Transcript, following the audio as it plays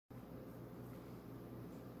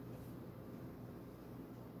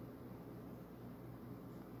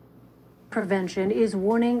Prevention is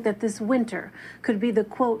warning that this winter could be the,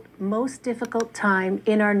 quote, most difficult time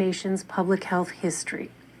in our nation's public health history.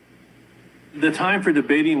 The time for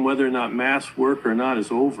debating whether or not masks work or not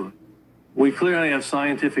is over. We clearly have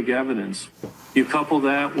scientific evidence. You couple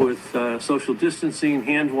that with social distancing,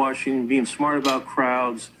 hand washing, being smart about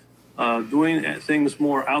crowds, doing things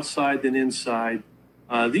more outside than inside.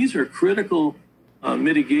 These are critical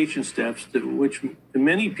mitigation steps which to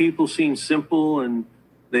many people seem simple and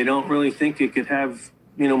they don't really think it could have,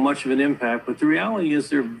 much of an impact. But the reality is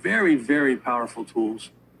they're very, very powerful tools.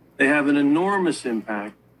 They have an enormous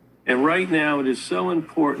impact. And right now it is so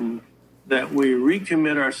important that we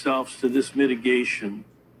recommit ourselves to this mitigation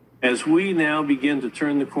as we now begin to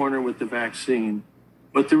turn the corner with the vaccine.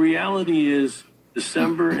 But the reality is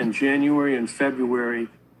December and January and February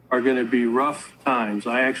are going to be rough times.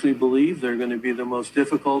 I actually believe they're going to be the most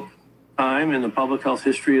difficult time in the public health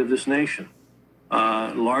history of this nation,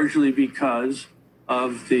 largely because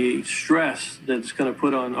of the stress that's going to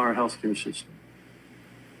put on our healthcare system.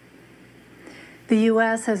 The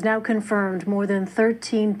U.S. has now confirmed more than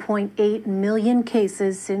 13.8 million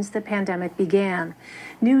cases since the pandemic began.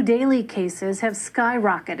 New daily cases have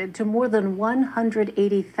skyrocketed to more than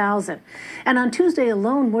 180,000. And on Tuesday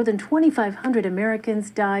alone, more than 2,500 Americans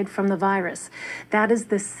died from the virus. That is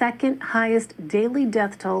the second highest daily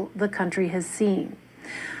death toll the country has seen.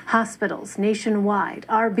 Hospitals nationwide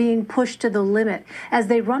are being pushed to the limit as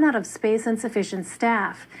they run out of space and sufficient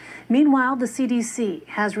staff. Meanwhile, the CDC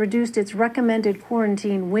has reduced its recommended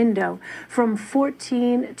quarantine window from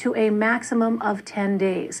 14 to a maximum of 10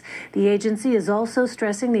 days. The agency is also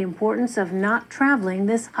stressing the importance of not traveling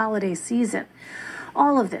this holiday season.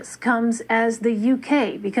 All of this comes as the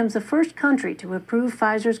UK becomes the first country to approve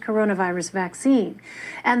Pfizer's coronavirus vaccine,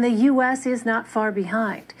 and the U.S. is not far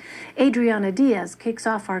behind. Adriana Diaz kicks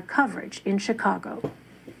off our coverage in Chicago.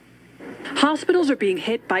 Hospitals are being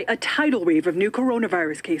hit by a tidal wave of new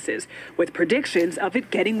coronavirus cases, with predictions of it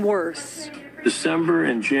getting worse. December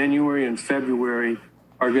and January and February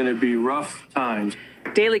are going to be rough times.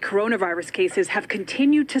 Daily coronavirus cases have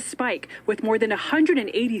continued to spike, with more than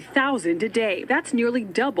 180,000 a day. That's nearly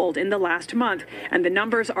doubled in the last month, and the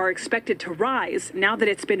numbers are expected to rise now that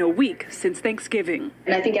it's been a week since Thanksgiving.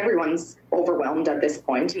 And I think everyone's overwhelmed at this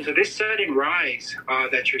point. So this sudden rise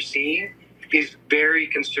that you're seeing is very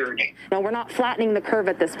concerning. No, we're not flattening the curve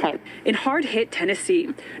at this point. In hard-hit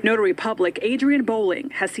Tennessee, Notary Public Adrian Bowling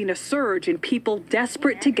has seen a surge in people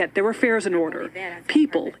desperate to get their affairs in order,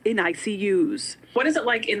 people in ICUs. What is it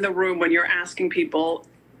like in the room when you're asking people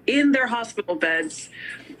in their hospital beds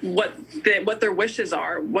what their wishes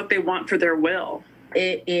are, what they want for their will?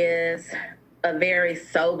 It is a very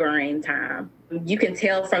sobering time. You can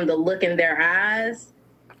tell from the look in their eyes.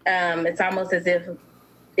 It's almost as if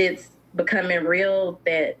it's becoming real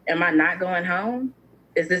that, am I not going home?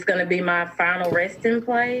 Is this going to be my final resting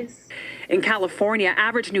place? In California,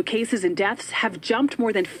 average new cases and deaths have jumped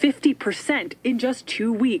more than 50% in just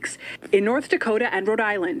 2 weeks. In North Dakota and Rhode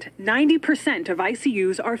Island, 90% of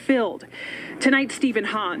ICUs are filled. Tonight, Stephen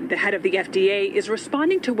Hahn, the head of the FDA, is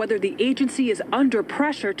responding to whether the agency is under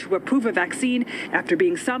pressure to approve a vaccine after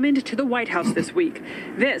being summoned to the White House this week.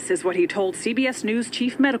 This is what he told CBS News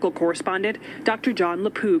chief medical correspondent Dr. John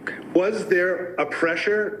LaPook. Was there a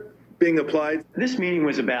pressure being applied? This meeting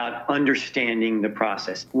was about understanding the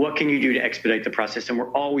process. What can you do to expedite the process? And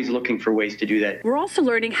we're always looking for ways to do that. We're also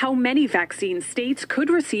learning how many vaccines states could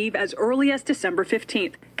receive as early as December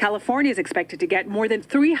 15th. California is expected to get more than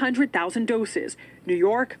 300,000 doses. New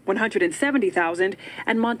York, 170,000,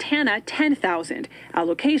 and Montana, 10,000.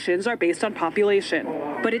 Allocations are based on population.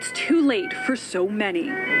 But it's too late for so many.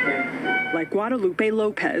 Like Guadalupe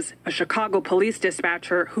Lopez, a Chicago police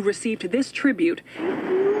dispatcher who received this tribute.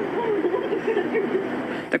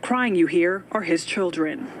 The crying you hear are his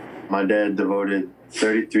children. My dad devoted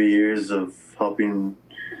 33 years of helping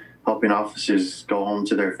officers go home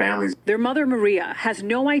to their families. Their mother, Maria, has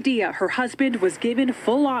no idea her husband was given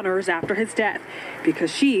full honors after his death because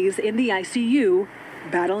she's in the ICU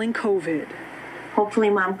battling COVID. Hopefully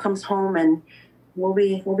Mom comes home and we'll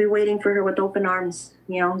be waiting for her with open arms.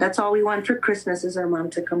 That's all we want for Christmas is our mom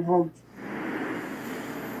to come home.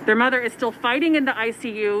 Their mother is still fighting in the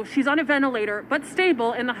ICU. She's on a ventilator, but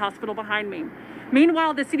stable in the hospital behind me.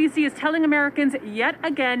 Meanwhile, the CDC is telling Americans yet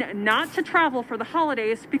again not to travel for the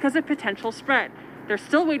holidays because of potential spread. They're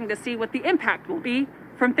still waiting to see what the impact will be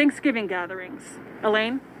from Thanksgiving gatherings.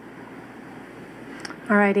 Elaine?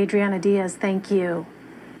 All right, Adriana Diaz, thank you.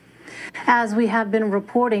 As we have been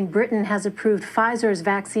reporting, Britain has approved Pfizer's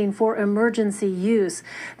vaccine for emergency use.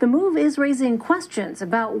 The move is raising questions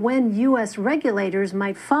about when U.S. regulators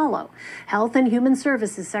might follow. Health and Human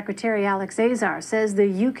Services Secretary Alex Azar says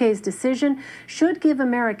the UK's decision should give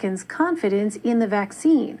Americans confidence in the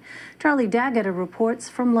vaccine. Charlie D'Agata reports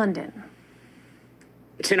from London.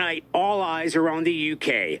 Tonight, all eyes are on the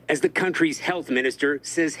UK as the country's health minister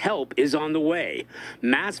says help is on the way.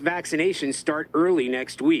 Mass vaccinations start early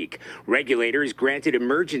next week. Regulators granted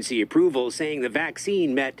emergency approval saying the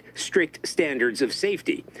vaccine met strict standards of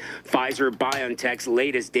safety. Pfizer-BioNTech's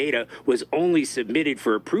latest data was only submitted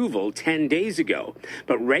for approval 10 days ago.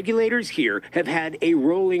 But regulators here have had a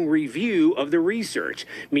rolling review of the research,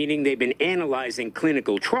 meaning they've been analyzing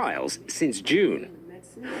clinical trials since June.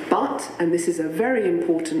 But, and this is a very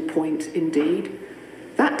important point indeed,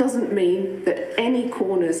 that doesn't mean that any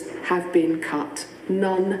corners have been cut.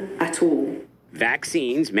 None at all.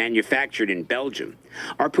 Vaccines manufactured in Belgium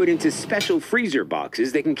are put into special freezer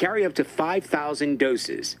boxes that can carry up to 5,000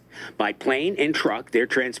 doses. By plane and truck, they're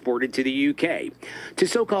transported to the UK, to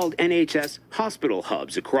so-called NHS hospital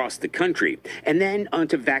hubs across the country, and then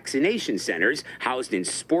onto vaccination centers housed in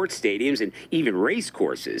sports stadiums and even race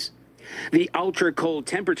courses. The ultra-cold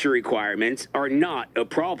temperature requirements are not a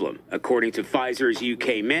problem, according to Pfizer's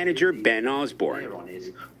UK manager, Ben Osborne.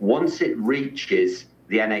 Once it reaches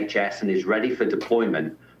the NHS and is ready for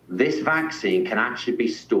deployment, this vaccine can actually be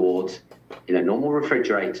stored in a normal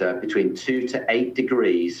refrigerator between 2 to 8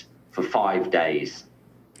 degrees for 5 days.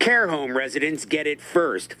 Care home residents get it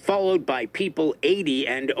first, followed by people 80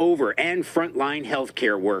 and over and frontline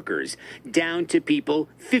healthcare workers, down to people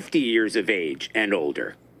 50 years of age and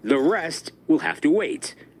older. The rest will have to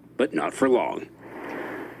wait, but not for long.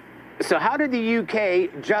 So how did the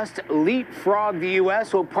UK just leapfrog the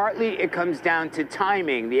US? Well, partly it comes down to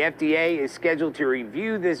timing. The FDA is scheduled to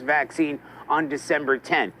review this vaccine on December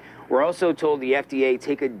 10th. We're also told the FDA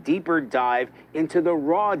take a deeper dive into the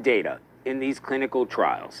raw data in these clinical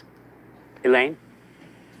trials. Elaine?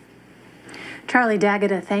 Charlie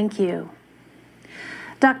D'Agata, thank you.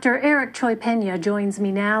 Dr. Eric Choi Pena joins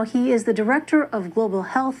me now. He is the Director of Global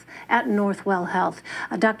Health at Northwell Health.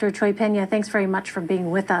 Dr. Choi Pena, thanks very much for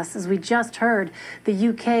being with us. As we just heard, the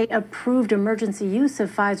UK approved emergency use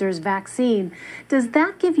of Pfizer's vaccine. Does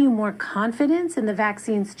that give you more confidence in the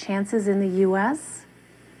vaccine's chances in the US?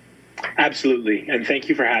 Absolutely, and thank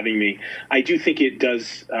you for having me. I do think it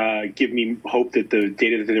does give me hope that the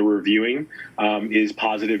data that they're reviewing is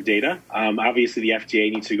positive data. Obviously, the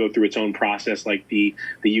FDA needs to go through its own process like the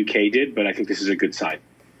UK did, but I think this is a good sign.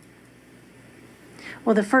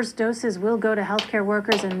 Well, the first doses will go to healthcare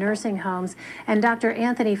workers and nursing homes, and Dr.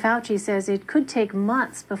 Anthony Fauci says it could take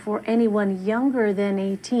months before anyone younger than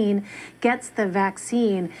 18 gets the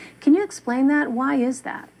vaccine. Can you explain that? Why is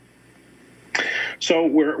that? So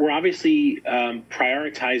we're obviously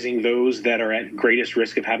prioritizing those that are at greatest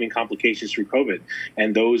risk of having complications through COVID,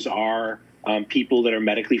 and those are people that are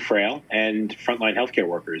medically frail and frontline healthcare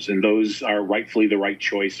workers, and those are rightfully the right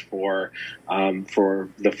choice for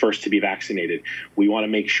the first to be vaccinated. We want to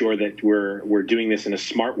make sure that we're doing this in a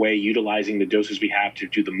smart way, utilizing the doses we have to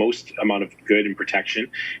do the most amount of good and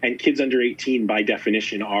protection. And kids under 18, by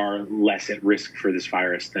definition, are less at risk for this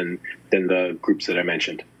virus than the groups that I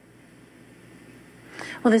mentioned.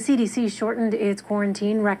 Well, the CDC shortened its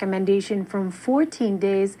quarantine recommendation from 14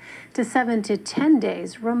 days to 7 to 10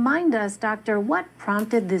 days. Remind us, Doctor, what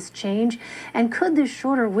prompted this change, and could this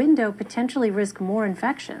shorter window potentially risk more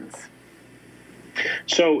infections?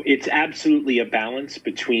 So it's absolutely a balance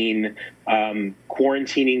between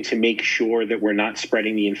quarantining to make sure that we're not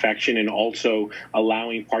spreading the infection and also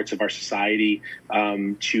allowing parts of our society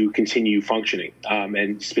to continue functioning.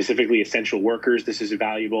 And specifically essential workers, this is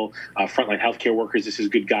valuable. Frontline healthcare workers, this is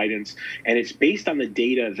good guidance. And it's based on the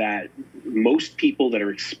data that most people that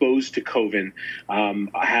are exposed to COVID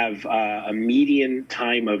have a median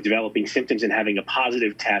time of developing symptoms and having a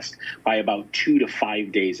positive test by about 2 to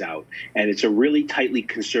 5 days out. And it's a really tightly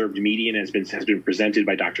conserved median, has been presented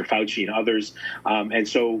by Dr. Fauci and others. And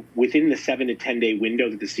so within the 7 to 10 day window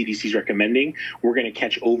that the CDC is recommending, we're going to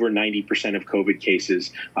catch over 90% of COVID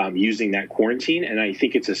cases using that quarantine. And I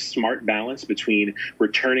think it's a smart balance between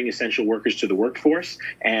returning essential workers to the workforce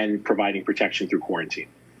and providing protection through quarantine.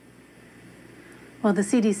 Well, the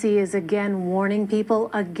CDC is again warning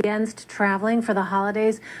people against traveling for the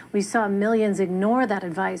holidays. We saw millions ignore that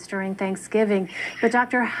advice during Thanksgiving. But,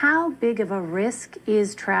 Doctor, how big of a risk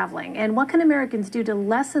is traveling? And what can Americans do to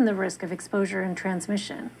lessen the risk of exposure and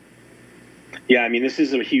transmission? Yeah, I mean, this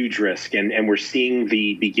is a huge risk, and we're seeing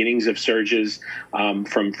the beginnings of surges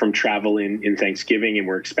from travel in Thanksgiving, and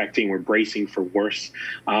we're bracing for worse.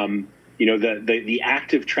 You know, the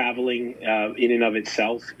act of traveling in and of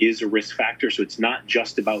itself is a risk factor. So it's not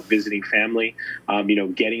just about visiting family. You know,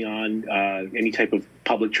 getting on any type of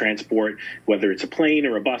public transport, whether it's a plane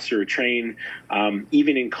or a bus or a train,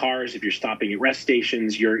 even in cars, if you're stopping at rest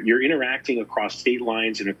stations, you're interacting across state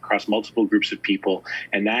lines and across multiple groups of people,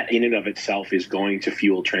 and that in and of itself is going to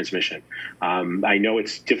fuel transmission. I know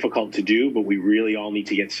it's difficult to do, but we really all need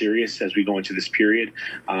to get serious as we go into this period.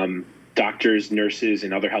 Doctors, nurses,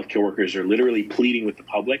 and other healthcare workers are literally pleading with the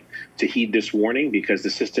public to heed this warning because the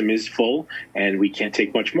system is full and we can't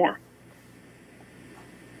take much more.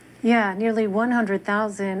 Yeah, nearly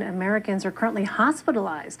 100,000 Americans are currently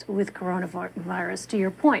hospitalized with coronavirus. To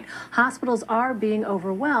your point, hospitals are being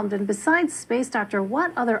overwhelmed. And besides space, doctor,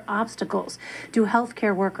 what other obstacles do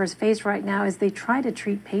healthcare workers face right now as they try to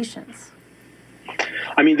treat patients?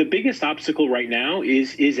 I mean, the biggest obstacle right now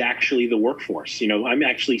is actually the workforce. You know, I'm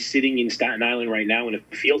actually sitting in Staten Island right now in a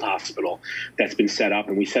field hospital that's been set up,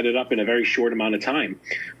 and we set it up in a very short amount of time.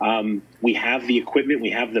 We have the equipment, we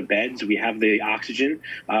have the beds, we have the oxygen.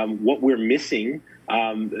 What we're missing,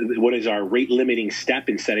 what is our rate limiting step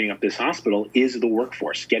in setting up this hospital, is the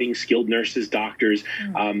workforce, getting skilled nurses, doctors.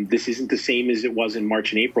 This isn't the same as it was in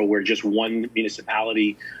March and April, where just one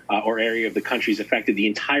municipality or area of the country is affected. The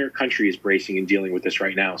entire country is bracing and dealing with this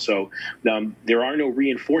right now. So there are no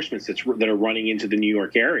reinforcements that are running into the New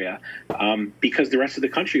York area because the rest of the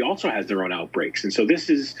country also has their own outbreaks. And so this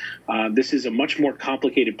is a much more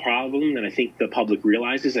complicated problem than I think the public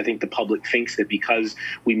realizes. I think the public thinks that because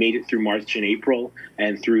we made it through March and April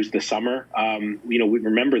and through the summer, you know, we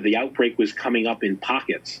remember the outbreak was coming up in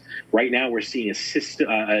pockets. Right now, we're seeing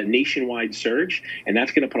a nationwide surge, and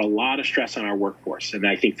that's going to put a lot of stress on our workforce. And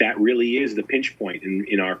I think that really is the pinch point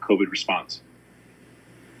in our COVID response.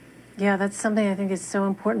 Yeah, that's something I think is so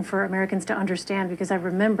important for Americans to understand, because I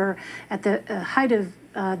remember at the height of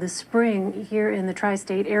the spring here in the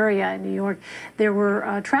tri-state area in New York, there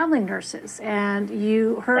were traveling nurses, and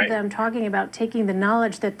you heard them talking about taking the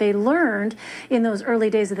knowledge that they learned in those early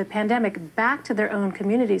days of the pandemic back to their own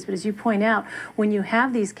communities. But as you point out, when you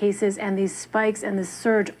have these cases and these spikes and this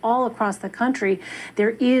surge all across the country,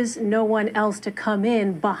 there is no one else to come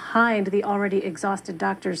in behind the already exhausted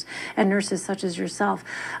doctors and nurses such as yourself.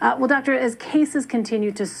 Well, doctor, as cases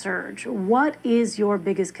continue to surge, what is your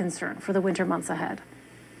biggest concern for the winter months ahead?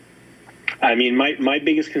 I mean, my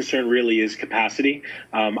biggest concern really is capacity.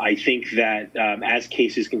 I think that as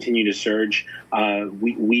cases continue to surge,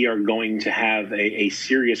 we are going to have a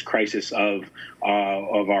serious crisis of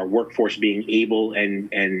our workforce being able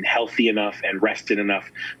and healthy enough and rested enough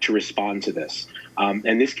to respond to this.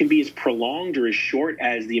 And this can be as prolonged or as short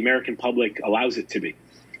as the American public allows it to be.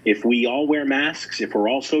 If we all wear masks, if we're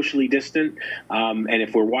all socially distant, and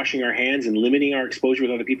if we're washing our hands and limiting our exposure with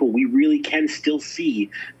other people, we really can still see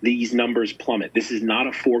these numbers plummet. This is not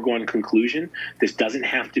a foregone conclusion. This doesn't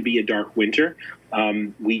have to be a dark winter.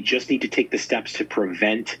 We just need to take the steps to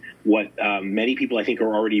prevent what many people, I think,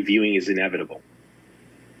 are already viewing as inevitable.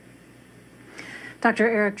 Dr.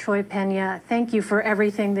 Eric Choi Pena, thank you for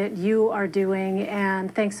everything that you are doing,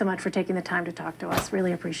 and thanks so much for taking the time to talk to us.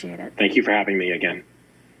 Really appreciate it. Thank you for having me again.